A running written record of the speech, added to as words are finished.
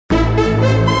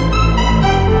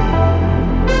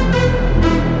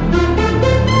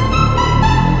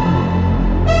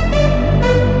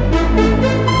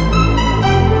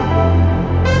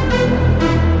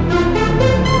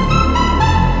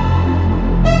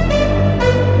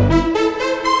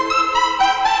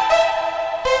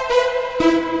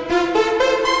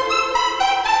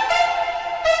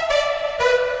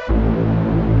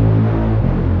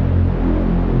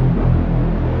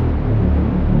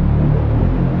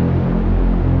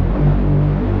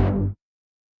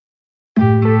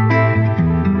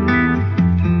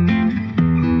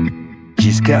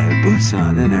got her boots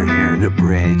on and her hair in a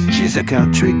braid. She's a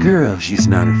country girl, she's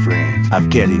not afraid of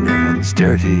getting her hands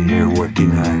dirty or working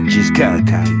hard. She's got a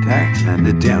kind heart and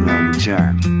a down on the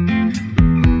charm.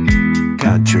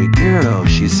 Country girl,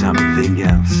 she's something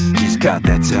else. She's got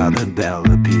that Southern belle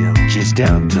appeal. She's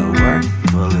down to earth,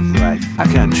 full of life.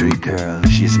 A country girl,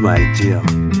 she's my ideal.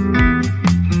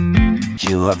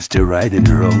 She loves to ride in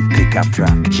her old pickup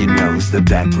truck. She knows the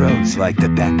back roads like the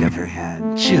back of her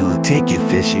hand. She'll take you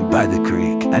fishing by the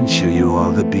creek and show you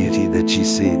all the beauty that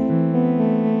she's seen.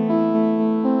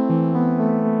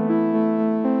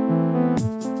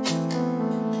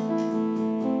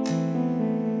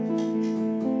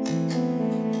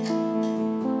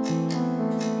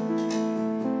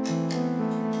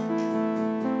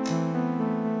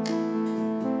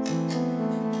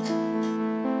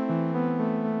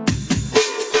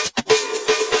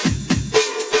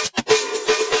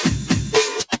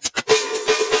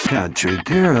 Country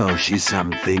girl, she's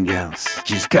something else.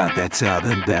 She's got that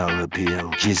Southern belle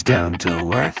appeal. She's down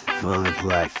to earth, full of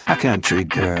life. A country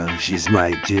girl, she's my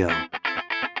ideal.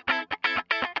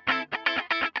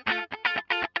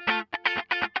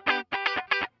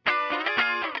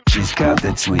 She's got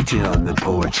that sweetie on the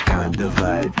porch kind of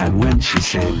vibe. And when she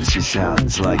sings, she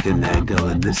sounds like an angel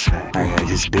in the sky. Her head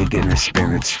is big and her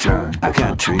spirit's strong. A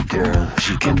country girl,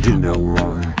 she can do no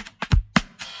wrong.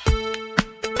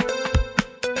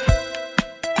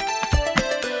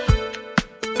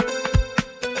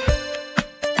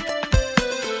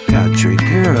 Country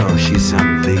girl, she's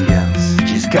something else.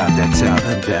 She's got that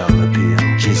Southern belle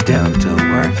appeal. She's down to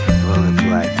earth, full of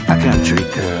life. A country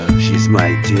girl, she's my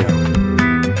ideal.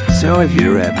 So if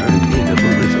you're ever in need of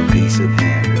a little piece of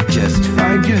hair, just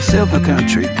find yourself a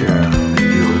country girl and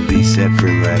you'll be set for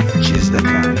life. She's the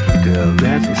kind of girl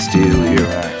that'll steal your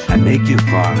heart and make you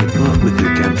fall in love with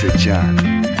her country charm.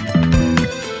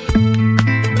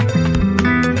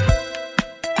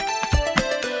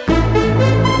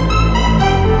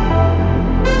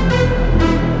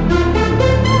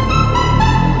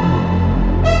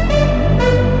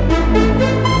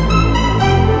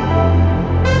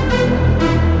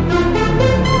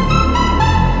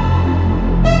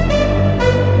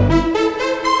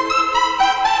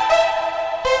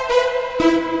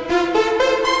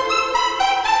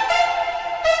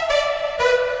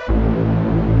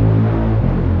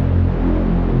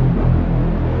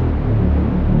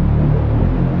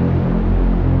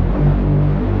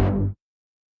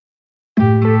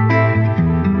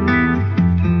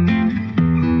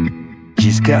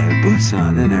 She's got her boots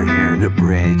on and her hair in a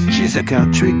braid. She's a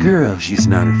country girl, she's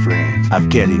not afraid of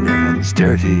getting her hands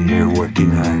dirty or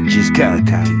working hard. She's got a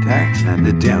kind heart and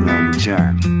a down on the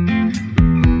charm.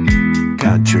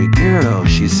 Country girl,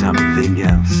 she's something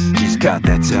else. She's got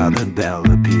that Southern belle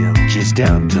appeal. She's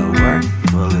down to earth,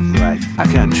 full of life. A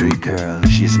country girl,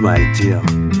 she's my ideal.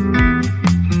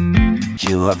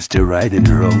 She loves to ride in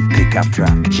her old pickup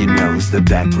truck. She knows the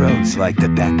back roads like the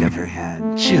back of her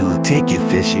hand. She'll take you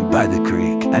fishing by the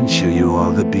creek and show you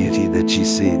all the beauty that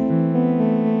she's seen.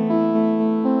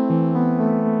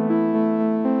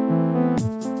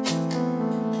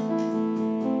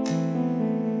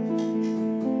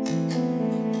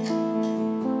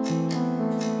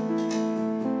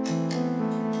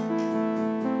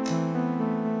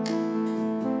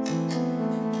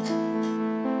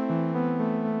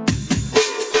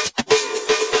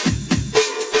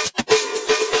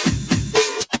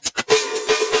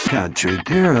 Country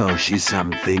girl, she's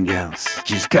something else.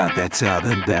 She's got that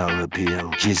Southern belle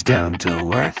appeal. She's down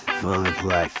to earth, full of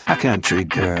life. A country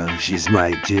girl, she's my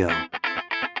ideal.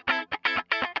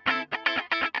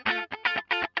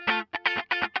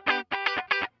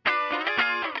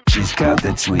 She's got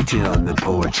that sweetie on the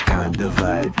porch kind of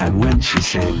vibe. And when she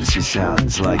sings, she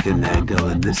sounds like an angel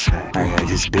in the sky. Her head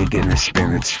is big and her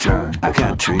spirit's strong. A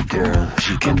country girl,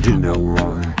 she can do no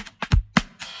wrong.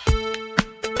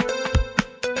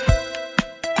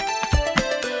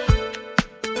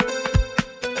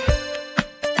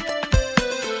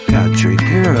 Country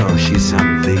girl, she's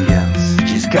something else.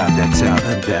 She's got that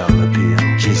Southern belle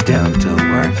appeal. She's down to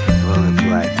earth, full of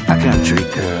life. A country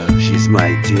girl, she's my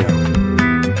ideal.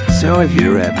 So if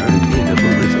you're ever in need of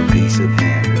a little piece of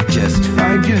hair, just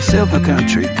find yourself a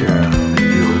country girl and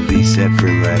you'll be set for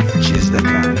life. She's the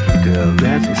kind of girl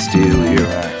that'll steal your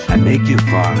heart and make you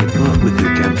fall in love with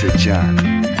her country charm.